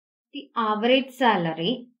The average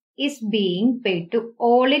salary is being paid to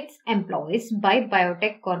all its employees by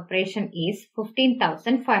Biotech Corporation is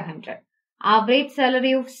 15,500. Average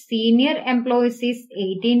salary of senior employees is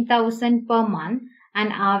 18,000 per month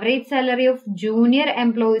and average salary of junior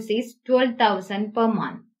employees is 12,000 per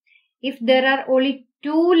month. If there are only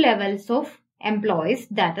two levels of employees,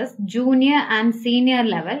 that is junior and senior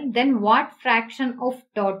level, then what fraction of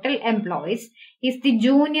total employees is the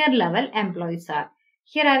junior level employees are?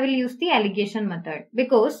 Here I will use the allegation method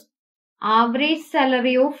because average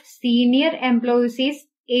salary of senior employees is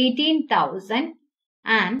 18,000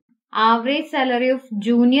 and average salary of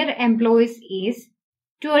junior employees is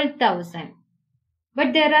 12,000.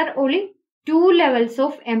 But there are only two levels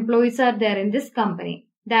of employees are there in this company.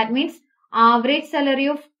 That means average salary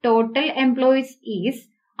of total employees is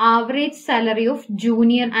average salary of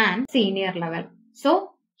junior and senior level.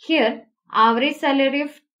 So here average salary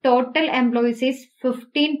of total employees is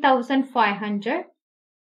 15,500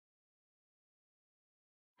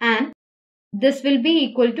 and this will be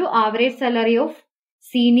equal to average salary of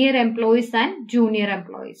senior employees and junior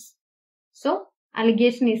employees. So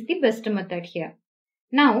allegation is the best method here.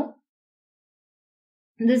 Now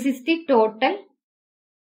this is the total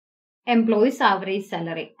employees average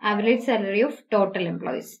salary of total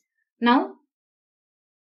employees. Now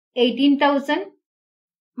 18,000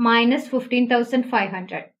 minus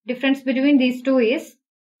 15,500. Difference between these two is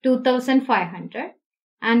 2,500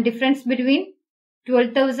 and difference between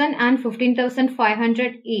 12,000 and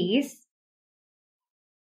 15,500 is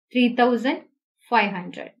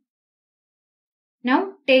 3,500.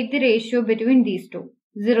 Now take the ratio between these two.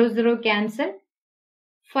 0, 0 cancel.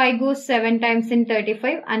 5 goes 7 times in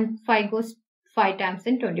 35 and 5 goes 5 times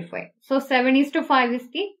in 25. So 7:5 is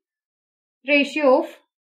the ratio of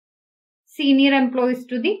senior employees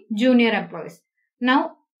to the junior employees.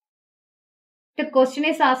 Now the question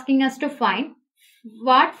is asking us to find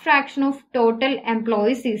what fraction of total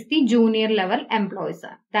employees is the junior level employees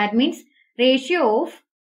are. That means ratio of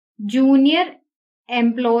junior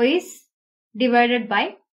employees divided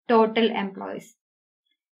by total employees.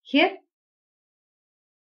 Here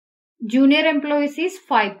junior employees is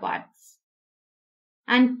 5 parts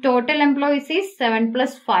and total employees is 7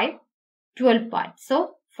 plus 5, 12 parts.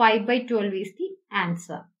 So 5 by 12 is the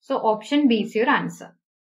answer. So option B is your answer.